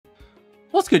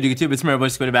What's good, YouTube? It's Boy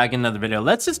Squid back in another video.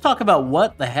 Let's just talk about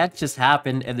what the heck just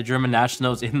happened at the German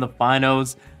Nationals in the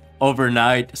finals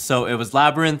overnight. So it was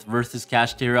Labyrinth versus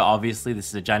Kashtira. Obviously, this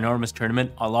is a ginormous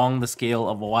tournament along the scale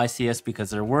of a YCS because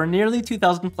there were nearly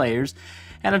 2,000 players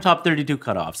and a top 32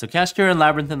 cutoff. So Kashtira and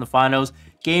Labyrinth in the finals.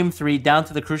 Game 3, down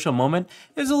to the crucial moment,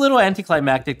 is a little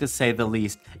anticlimactic to say the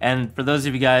least. And for those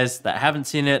of you guys that haven't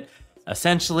seen it,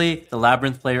 essentially, the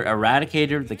Labyrinth player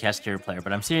Eradicator the Kashtira player.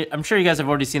 But I'm sure you guys have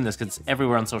already seen this because it's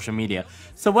everywhere on social media.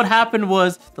 So what happened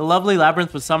was the lovely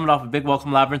Labyrinth was summoned off a big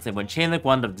welcome Labyrinth. They went Chainlink,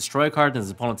 wanted to destroy a card in his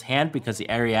opponent's hand because the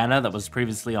Ariana that was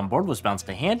previously on board was bounced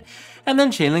to hand. And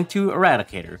then Chainlink to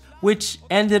Eradicator, which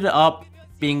ended up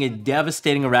being a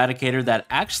devastating Eradicator that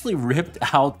actually ripped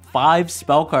out 5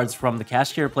 spell cards from the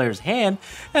Kashtira player's hand,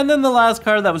 and then the last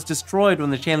card that was destroyed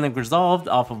when the Chainlink resolved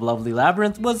off of lovely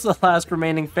Labyrinth was the last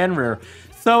remaining Fenrir.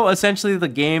 So essentially the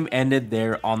game ended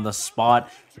there on the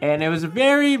spot, and it was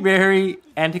very, very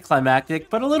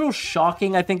anticlimactic, but a little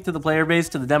shocking, I think, to the player base,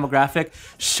 to the demographic,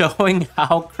 showing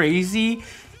how crazy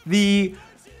the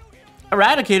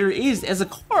Eradicator is as a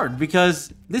card,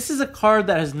 because this is a card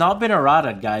that has not been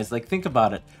errata, guys. Like, think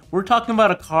about it. We're talking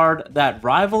about a card that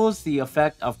rivals the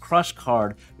effect of Crush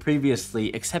card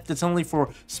previously, except it's only for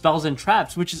spells and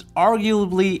traps, which is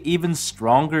arguably even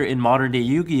stronger in modern day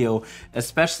Yu-Gi-Oh,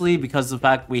 especially because of the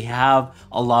fact we have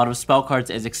a lot of spell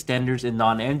cards as extenders in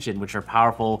non-engine, which are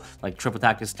powerful, like Triple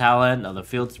Tactics Talent, the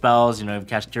field spells, you know,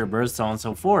 Kashtira Burst, so on and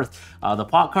so forth, the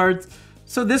pot cards.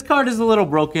 So this card is a little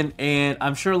broken, and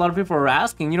I'm sure a lot of people are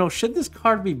asking, you know, should this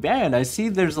card be banned? I see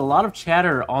there's a lot of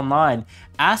chatter online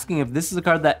asking if this is a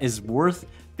card that is worth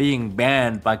being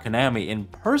banned by Konami. And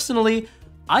personally,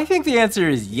 I think the answer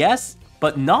is yes,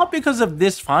 but not because of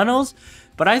this finals.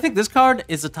 But I think this card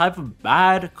is a type of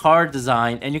bad card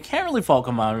design, and you can't really fault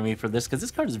Konami for this because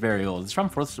this card is very old. It's from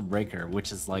Force Breaker,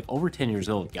 which is like over 10 years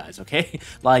old, guys, okay?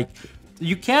 Like,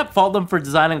 you can't fault them for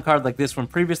designing a card like this when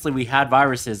previously we had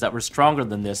viruses that were stronger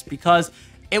than this, because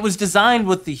it was designed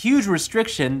with the huge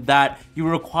restriction that you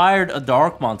required a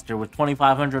dark monster with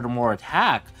 2,500 or more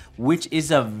attack, which is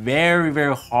a very,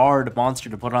 very hard monster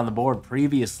to put on the board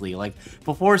previously. Like,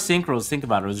 before Synchros, think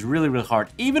about it, it was really, really hard.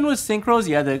 Even with Synchros,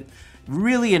 you had to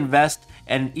really invest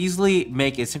and easily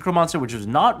make a synchro monster, which was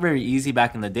not very easy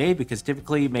back in the day, because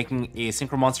typically making a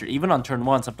synchro monster even on turn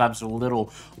 1 sometimes was a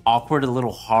little awkward, a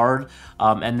little hard,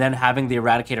 and then having the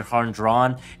Eradicator card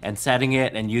drawn and setting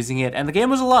it and using it, and the game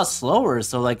was a lot slower,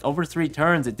 so like over 3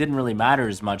 turns it didn't really matter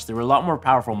as much. There were a lot more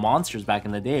powerful monsters back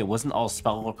in the day. It wasn't all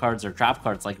spell cards or trap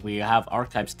cards like we have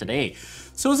archetypes today.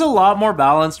 So it was a lot more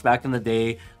balanced back in the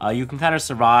day. You can kind of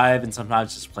survive and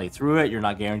sometimes just play through it. You're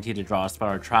not guaranteed to draw a spell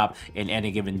or trap in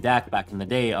any given deck back in the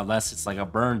day, unless it's like a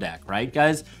burn deck, right,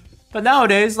 guys? But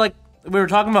nowadays, like we were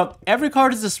talking about, every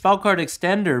card is a spell card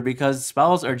extender, because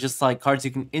spells are just like cards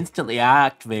you can instantly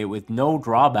activate with no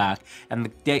drawback.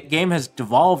 And the game has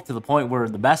devolved to the point where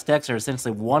the best decks are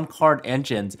essentially 1-card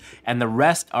engines, and the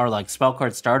rest are like spell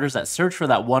card starters that search for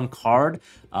that one card,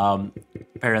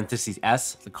 parentheses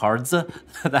S, the cards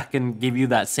that can give you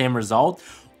that same result,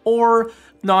 or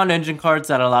non-engine cards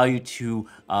that allow you to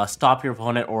stop your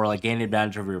opponent or like gain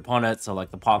advantage over your opponent. So like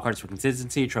the pot cards for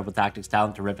consistency, Triple Tactics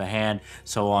Talent to rip a hand,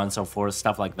 so on and so forth,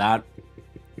 stuff like that.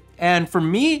 And for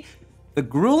me, the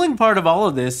grueling part of all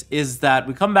of this is that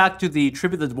we come back to the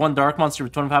tribute the one dark monster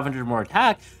with 2,500 more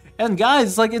attack. And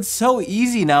guys, like, it's so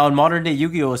easy now in modern day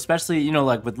Yu-Gi-Oh, especially, you know,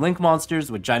 like with Link monsters,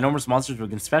 with ginormous monsters we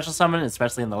can special summon,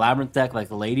 especially in the Labyrinth deck, like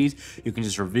the ladies, you can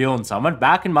just reveal and summon.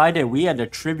 Back in my day, we had to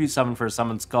tribute summon for a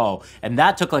Summon Skull, and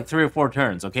that took like 3 or 4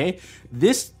 turns, okay?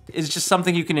 This is just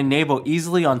something you can enable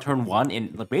easily on turn 1 in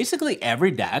basically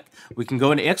every deck. We can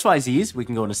go into XYZs, we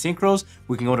can go into Synchros,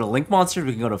 we can go to Link monsters,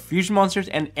 we can go to Fusion monsters,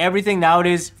 and everything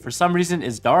nowadays, for some reason,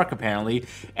 is dark apparently,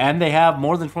 and they have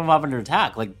more than 2,500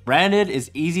 attack. Like, Branded is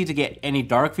easy to get any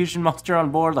dark fusion monster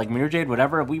on board, like Mirror Jade,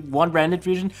 whatever. If we want Branded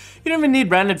Fusion, you don't even need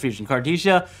Branded Fusion.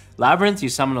 Cartesia, Labyrinth, you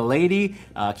summon a lady.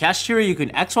 Kashtira, you can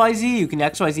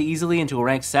XYZ, easily into a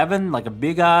rank 7, like a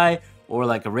Big Eye, or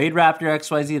like a Raid Raptor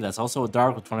XYZ, that's also a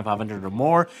dark with 2,500 or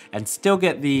more, and still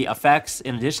get the effects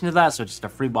in addition to that, so just a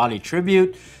free body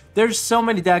tribute. There's so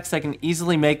many decks that can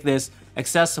easily make this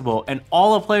accessible, and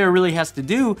all a player really has to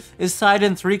do is side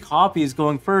in 3 copies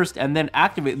going first, and then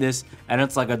activate this, and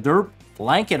it's like a derp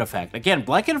blanket effect. Again,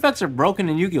 blanket effects are broken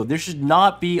in Yu-Gi-Oh! There should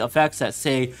not be effects that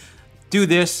say, do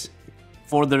this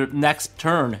for the next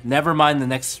turn, never mind the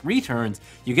next 3 turns.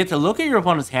 You get to look at your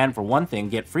opponent's hand for one thing,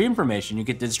 get free information, you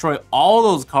get to destroy all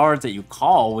those cards that you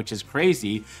call, which is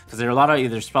crazy, because there are a lot of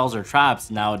either spells or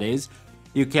traps nowadays.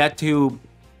 You get to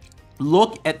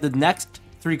look at the next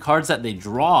 3 cards that they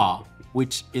draw,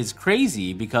 which is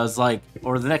crazy because like,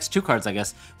 or the next 2 cards, I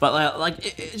guess. But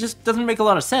like it just doesn't make a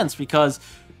lot of sense because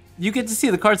you get to see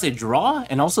the cards they draw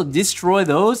and also destroy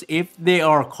those if they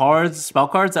are cards, spell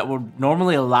cards that would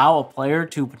normally allow a player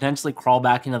to potentially crawl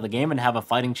back into the game and have a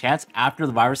fighting chance after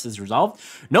the virus is resolved.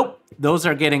 Nope, those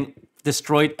are getting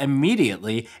destroyed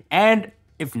immediately. And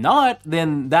if not,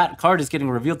 then that card is getting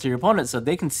revealed to your opponent so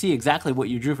they can see exactly what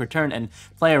you drew for turn and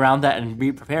play around that and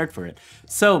be prepared for it.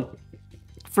 So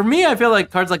for me, I feel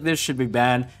like cards like this should be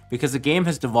banned because the game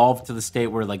has devolved to the state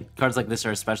where like cards like this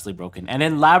are especially broken. And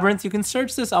in Labyrinth, you can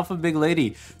search this off of Big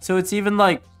Lady. So it's even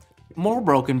like more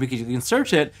broken because you can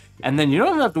search it and then you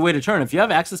don't have to wait a turn. If you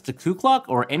have access to Coup Clock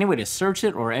or any way to search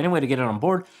it or any way to get it on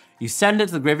board, you send it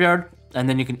to the graveyard and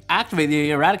then you can activate the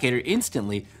Eradicator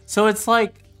instantly. So it's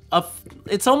like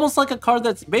it's almost like a card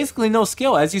that's basically no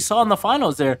skill. As you saw in the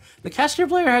finals there, the Cashier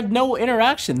player had no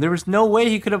interaction. There was no way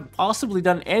he could have possibly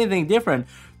done anything different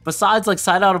besides like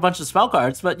side out a bunch of spell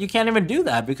cards, but you can't even do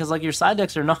that because like your side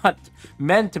decks are not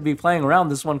meant to be playing around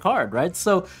this one card, right?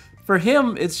 So for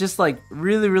him, it's just like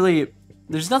really,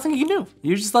 there's nothing you can do.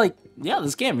 You're just like, yeah,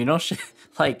 this game, you know,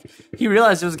 like he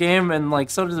realized it was a game and like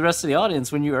so did the rest of the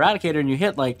audience when you Eradicator and you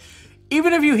hit like,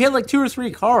 even if you hit like 2 or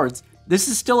 3 cards, this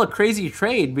is still a crazy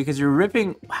trade because you're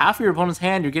ripping half of your opponent's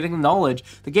hand, you're getting the knowledge.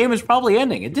 The game is probably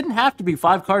ending. It didn't have to be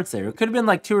 5 cards there. It could have been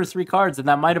like 2 or 3 cards and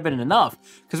that might have been enough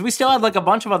because we still had like a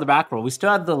bunch of other back row. We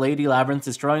still had the Lady Labyrinth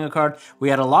destroying a card. We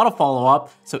had a lot of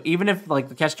follow-up. So even if like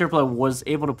the Cashier player was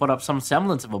able to put up some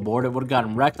semblance of a board, it would have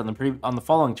gotten wrecked on the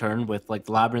following turn with like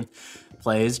the Labyrinth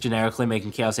plays generically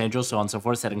making Chaos Angels, so on and so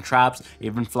forth, setting traps,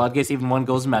 even floodgates, even one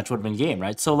goes match would have been game,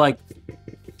 right? So like,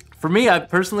 for me, I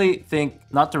personally think,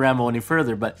 not to ramble any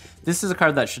further, but this is a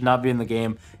card that should not be in the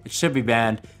game. It should be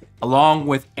banned, along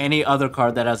with any other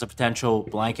card that has a potential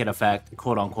blanket effect,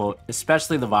 quote unquote,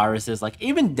 especially the viruses. Like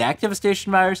even deck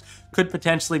devastation virus could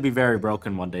potentially be very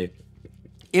broken one day.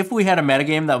 If we had a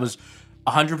metagame that was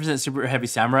 100% super heavy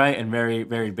samurai and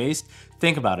very based,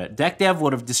 think about it. Deck dev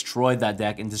would have destroyed that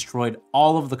deck and destroyed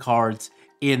all of the cards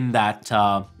in that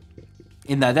deck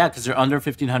because they're under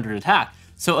 1500 attack.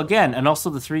 So again, and also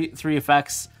the three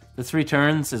effects, the 3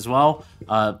 turns as well.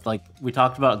 Like we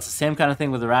talked about, it's the same kind of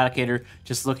thing with Eradicator,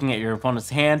 just looking at your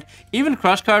opponent's hand. Even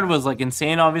Crush card was like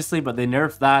insane, obviously, but they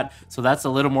nerfed that. So that's a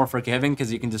little more forgiving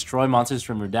because you can destroy monsters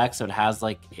from your deck. So it has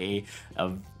like a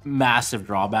massive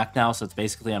drawback now. So it's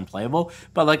basically unplayable.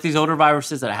 But like these older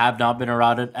viruses that have not been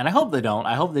eroded, and I hope they don't.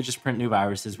 I hope they just print new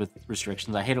viruses with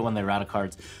restrictions. I hate it when they errata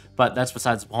cards, but that's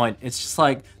besides the point. It's just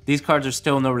like these cards are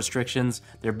still no restrictions.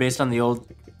 They're based on the old,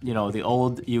 you know, the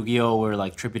old Yu-Gi-Oh where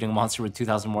like tributing a monster with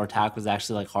 2000 more attack was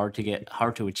actually like hard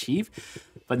to achieve.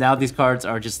 But now these cards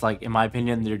are just like, in my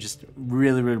opinion, they're just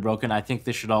really broken. I think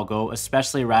this should all go,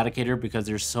 especially Eradicator, because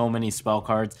there's so many spell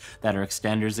cards that are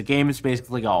extenders. The game is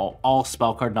basically all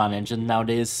spell card non-engine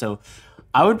nowadays. So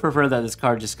I would prefer that this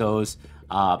card just goes.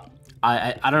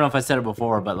 I don't know if I said it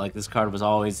before, but like this card was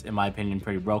always, in my opinion,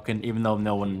 pretty broken, even though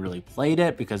no one really played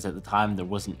it because at the time there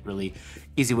wasn't really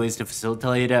easy ways to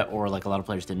facilitate it, or like a lot of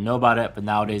players didn't know about it. But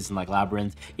nowadays in like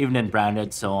Labyrinth, even in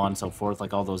Branded, so on and so forth,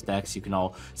 like all those decks, you can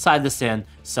all side this in.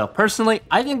 So personally,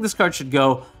 I think this card should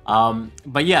go.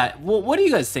 But yeah, what do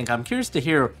you guys think? I'm curious to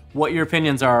hear what your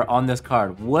opinions are on this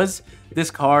card. Was this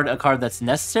card a card that's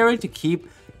necessary to keep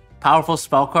powerful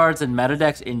spell cards and meta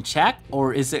decks in check,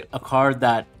 or is it a card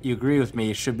that you agree with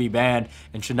me should be banned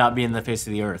and should not be in the face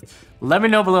of the earth? Let me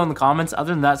know below in the comments.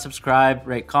 Other than that, subscribe,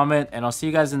 rate, comment, and I'll see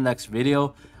you guys in the next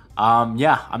video.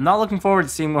 Yeah, I'm not looking forward to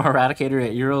seeing more Eradicator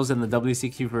at Euros in the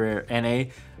WCQ for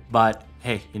NA, but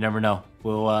hey, you never know.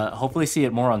 We'll hopefully see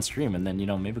it more on stream, and then, you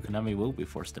know, maybe Konami will be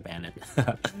forced to ban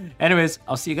it. Anyways,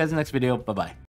 I'll see you guys in the next video. Bye-bye.